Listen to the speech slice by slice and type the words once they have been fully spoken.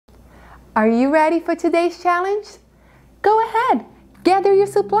Are you ready for today's challenge? Go ahead, gather your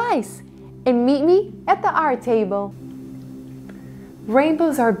supplies, and meet me at the art table.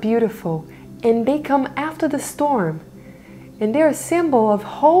 Rainbows are beautiful, and they come after the storm. And they're a symbol of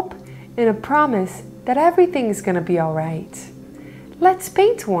hope and a promise that everything is going to be all right. Let's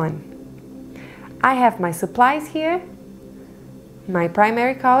paint one. I have my supplies here, my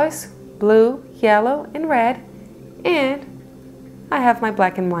primary colors, blue, yellow, and red, and I have my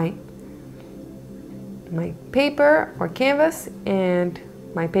black and white. My paper or canvas and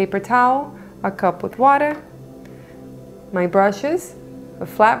my paper towel, a cup with water, my brushes, a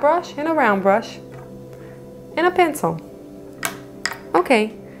flat brush and a round brush, and a pencil.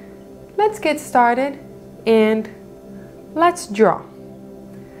 Okay, let's get started and let's draw.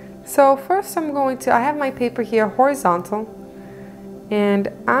 So first I have my paper here horizontal, and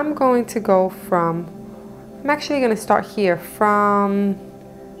I'm going to go from, I'm actually going to start here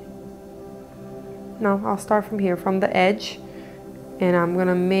I'll start from here, from the edge, and I'm going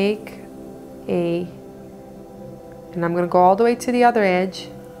to go all the way to the other edge.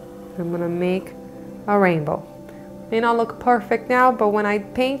 I'm going to make a rainbow. May not look perfect now, but when I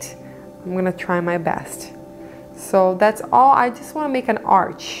paint, I'm going to try my best. So that's all. I just want to make an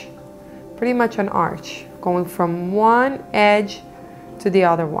arch, pretty much an arch, going from one edge to the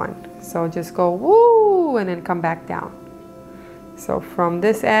other one. So just go woo and then come back down. So from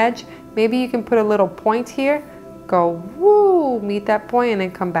this edge, maybe you can put a little point here, go woo, meet that point, and then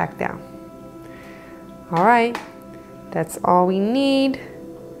come back down. All right, that's all we need.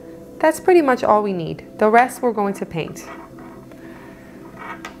 That's pretty much all we need. The rest we're going to paint.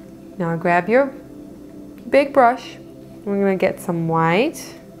 Now grab your big brush. We're going to get some white.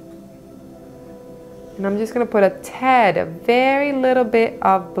 And I'm just going to put a very little bit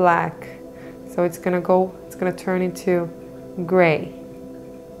of black. So it's going to turn into gray.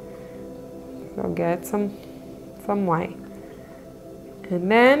 So get some white. And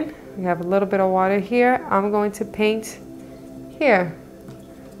then we have a little bit of water here. I'm going to paint here.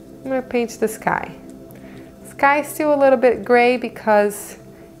 I'm going to paint the sky. Sky is still a little bit gray because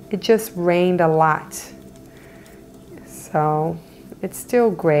it just rained a lot. So it's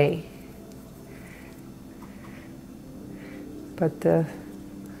still gray. But the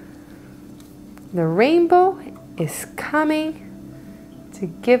rainbow is coming to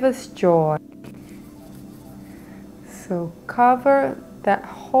give us joy. So cover that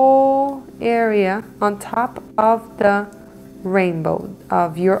whole area on top of the rainbow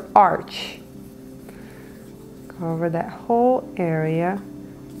of your arch. Cover that whole area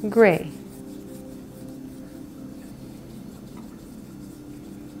gray.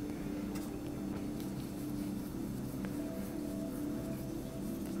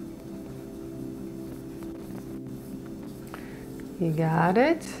 You got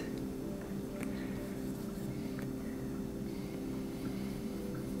it?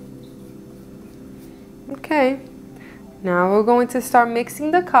 Okay, now we're going to start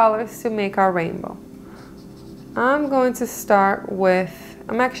mixing the colors to make our rainbow. I'm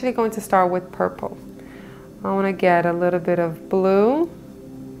actually going to start with purple. I want to get a little bit of blue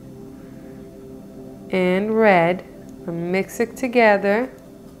and red and mix it together,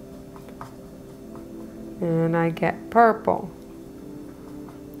 and I get purple.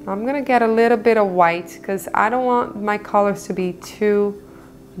 I'm going to get a little bit of white because I don't want my colors to be too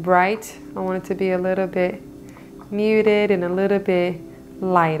bright. I want it to be a little bit muted and a little bit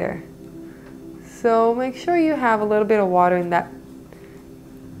lighter. So make sure you have a little bit of water in that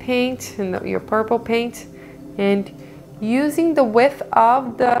paint, in your purple paint, and using the width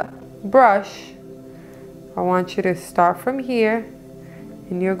of the brush, I want you to start from here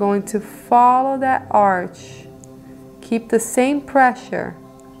and you're going to follow that arch. Keep the same pressure.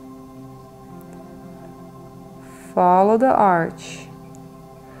 Follow the arch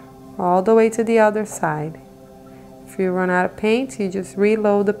all the way to the other side. If you run out of paint, you just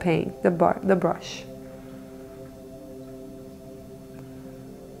reload the paint, the brush.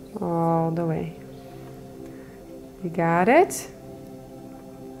 All the way. You got it?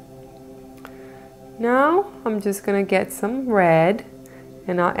 Now I'm just gonna get some red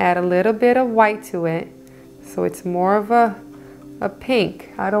and I'll add a little bit of white to it so it's more of a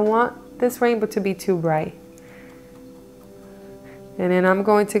pink. I don't want this rainbow to be too bright. And then I'm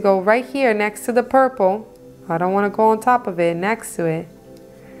going to go right here next to the purple. I don't want to go on top of it, next to it.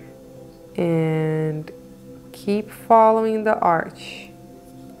 And keep following the arch.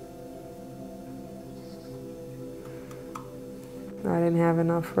 I didn't have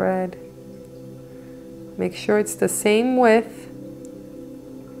enough red. Make sure it's the same width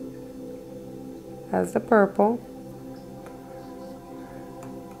as the purple.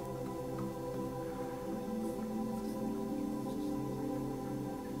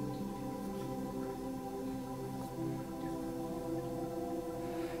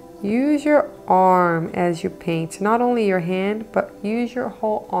 Use your arm as you paint, not only your hand, but use your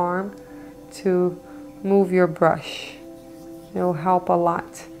whole arm to move your brush. It'll help a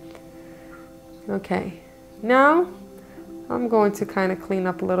lot. Okay, now I'm going to kind of clean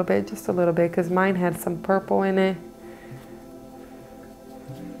up a little bit, just a little bit, because mine had some purple in it.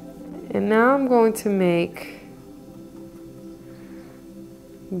 And now I'm going to make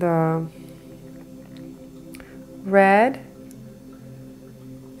the red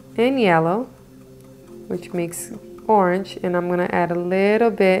and yellow, which makes orange, and I'm going to add a little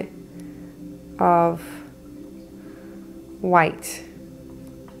bit of white.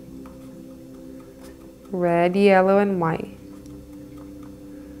 Red, yellow, and white.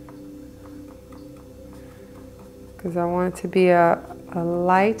 Because I want it to be a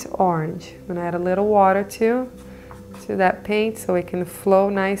light orange. I'm going to add a little water to that paint so it can flow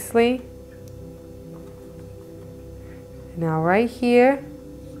nicely. Now right here,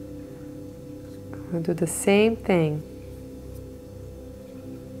 I'm going to do the same thing.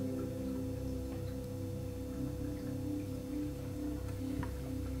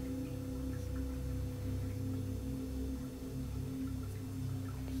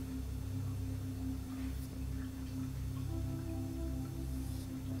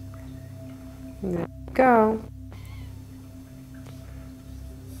 There we go.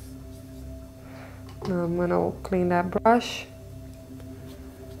 Now I'm going to clean that brush.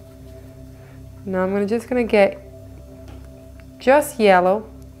 Now I'm just going to get just yellow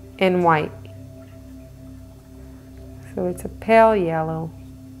and white. So it's a pale yellow.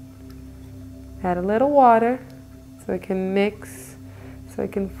 Add a little water so it can mix, so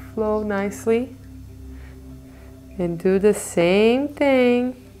it can flow nicely. And do the same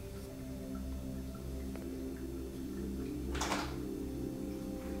thing.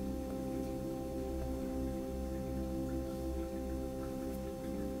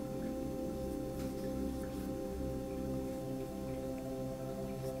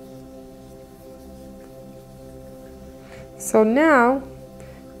 So now,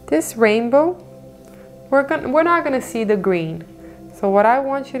 this rainbow, we're not gonna see the green. So what I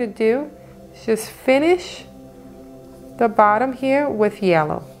want you to do is just finish the bottom here with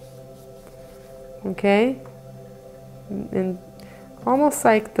yellow. Okay? And almost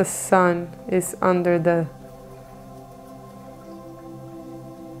like the sun is under the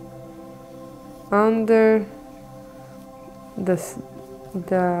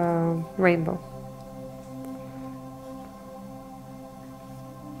rainbow.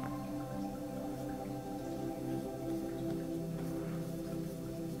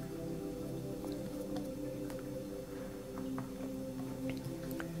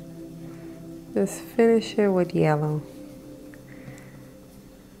 Just finish it with yellow.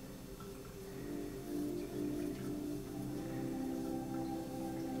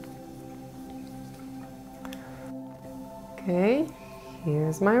 Okay,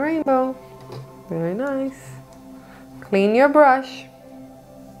 here's my rainbow. Very nice. Clean your brush.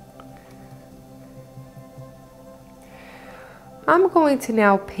 I'm going to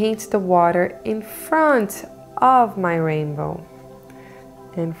now paint the water in front of my rainbow.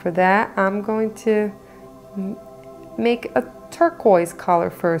 And for that, I'm going to make a turquoise color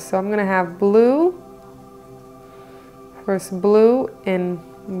first. So I'm going to have blue, first blue and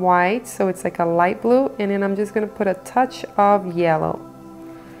white, so it's like a light blue, and then I'm just going to put a touch of yellow.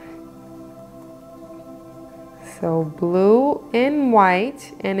 So blue and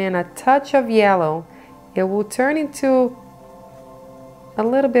white, and then a touch of yellow. It will turn into a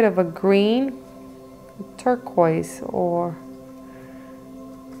little bit of a green, turquoise, or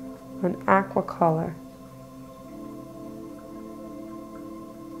an aqua color.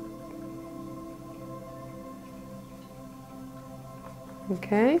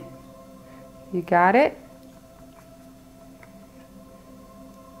 Okay, you got it?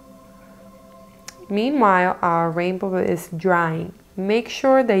 Meanwhile, our rainbow is drying. Make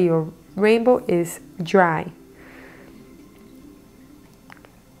sure that your rainbow is dry.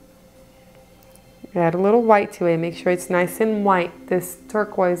 Add a little white to it. Make sure it's nice and white, this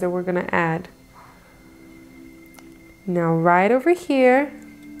turquoise that we're going to add. Now right over here,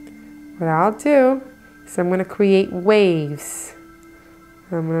 what I'll do is I'm going to create waves.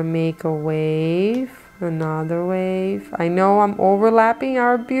 I'm going to make a wave, another wave. I know I'm overlapping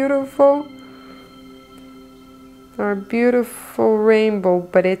our beautiful rainbow,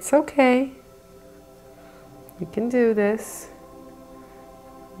 but it's okay. You can do this.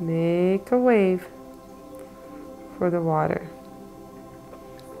 Make a wave for the water.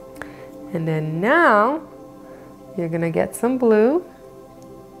 And then now you're gonna get some blue,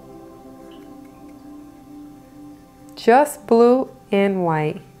 just blue and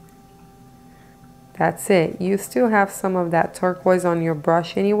white. That's it. You still have some of that turquoise on your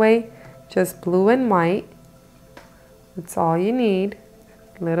brush anyway. Just blue and white. That's all you need.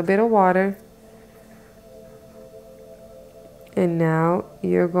 A little bit of water. And now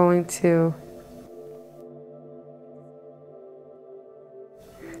you're going to...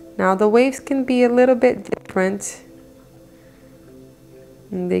 Now the waves can be a little bit different.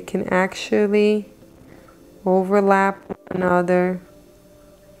 And they can actually overlap one another.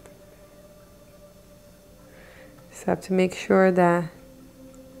 Just have to make sure that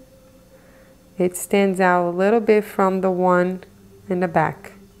it stands out a little bit from the one in the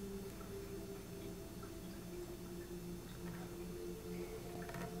back.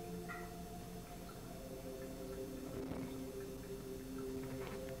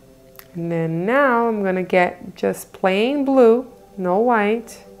 And then now I'm going to get just plain blue, no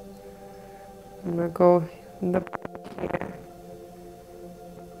white. I'm going to go in the back here.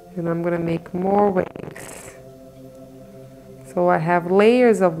 And I'm going to make more waves. So I have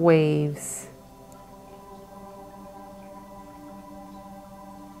layers of waves.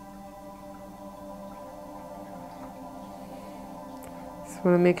 Just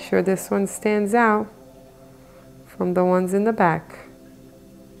want to make sure this one stands out from the ones in the back.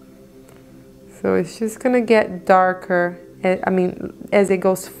 So it's just going to get darker. As it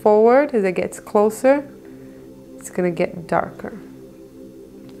goes forward, as it gets closer, it's going to get darker.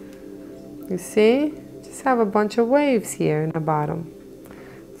 You see? Just have a bunch of waves here in the bottom.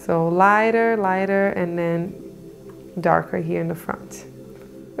 So lighter, lighter, and then darker here in the front.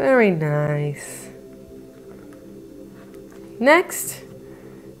 Very nice. Next,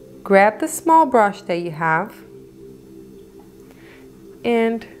 grab the small brush that you have,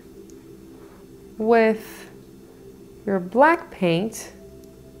 and with your black paint,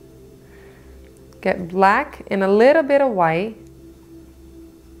 get black and a little bit of white.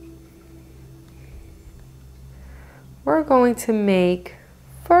 We're going to make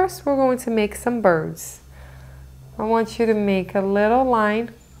some birds. I want you to make a little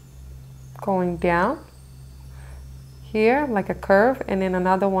line going down here like a curve, and then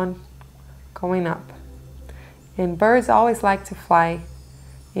another one going up. And birds always like to fly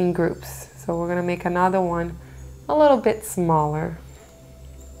in groups. So we're going to make another one a little bit smaller.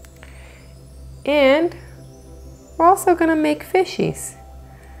 And we're also going to make fishies.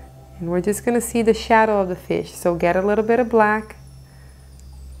 And we're just going to see the shadow of the fish. So get a little bit of black,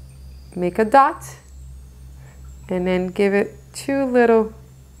 make a dot, and then give it two little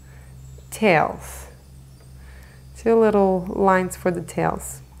tails. Two little lines for the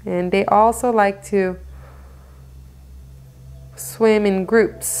tails. And they also like to swim in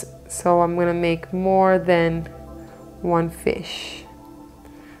groups. So I'm going to make more than one fish.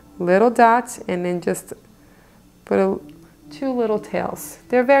 Little dots, and then just put two little tails.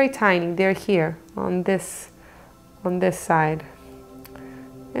 They're very tiny. They're here on this side.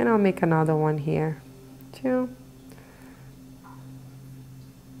 And I'll make another one here. Two.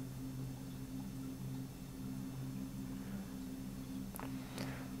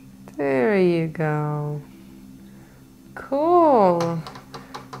 There you go. Cool.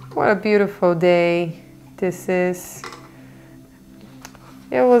 What a beautiful day this is.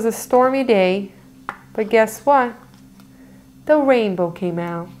 It was a stormy day, but guess what? The rainbow came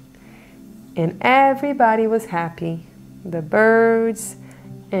out and everybody was happy. The birds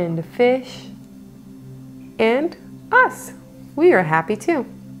and the fish and us. We are happy too.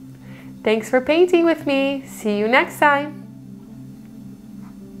 Thanks for painting with me. See you next time.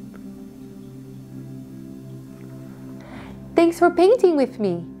 Thanks for painting with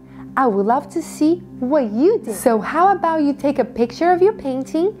me. I would love to see what you did. So how about you take a picture of your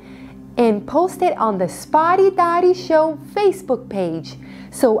painting and post it on the Spotty Dotty Show Facebook page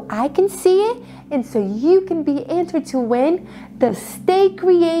so I can see it and so you can be entered to win the Stay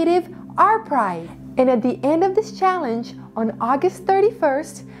Creative Art Prize. And at the end of this challenge on August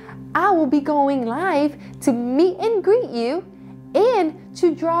 31st, I will be going live to meet and greet you and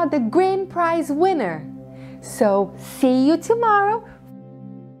to draw the grand prize winner. So see you tomorrow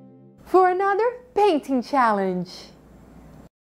for another painting challenge.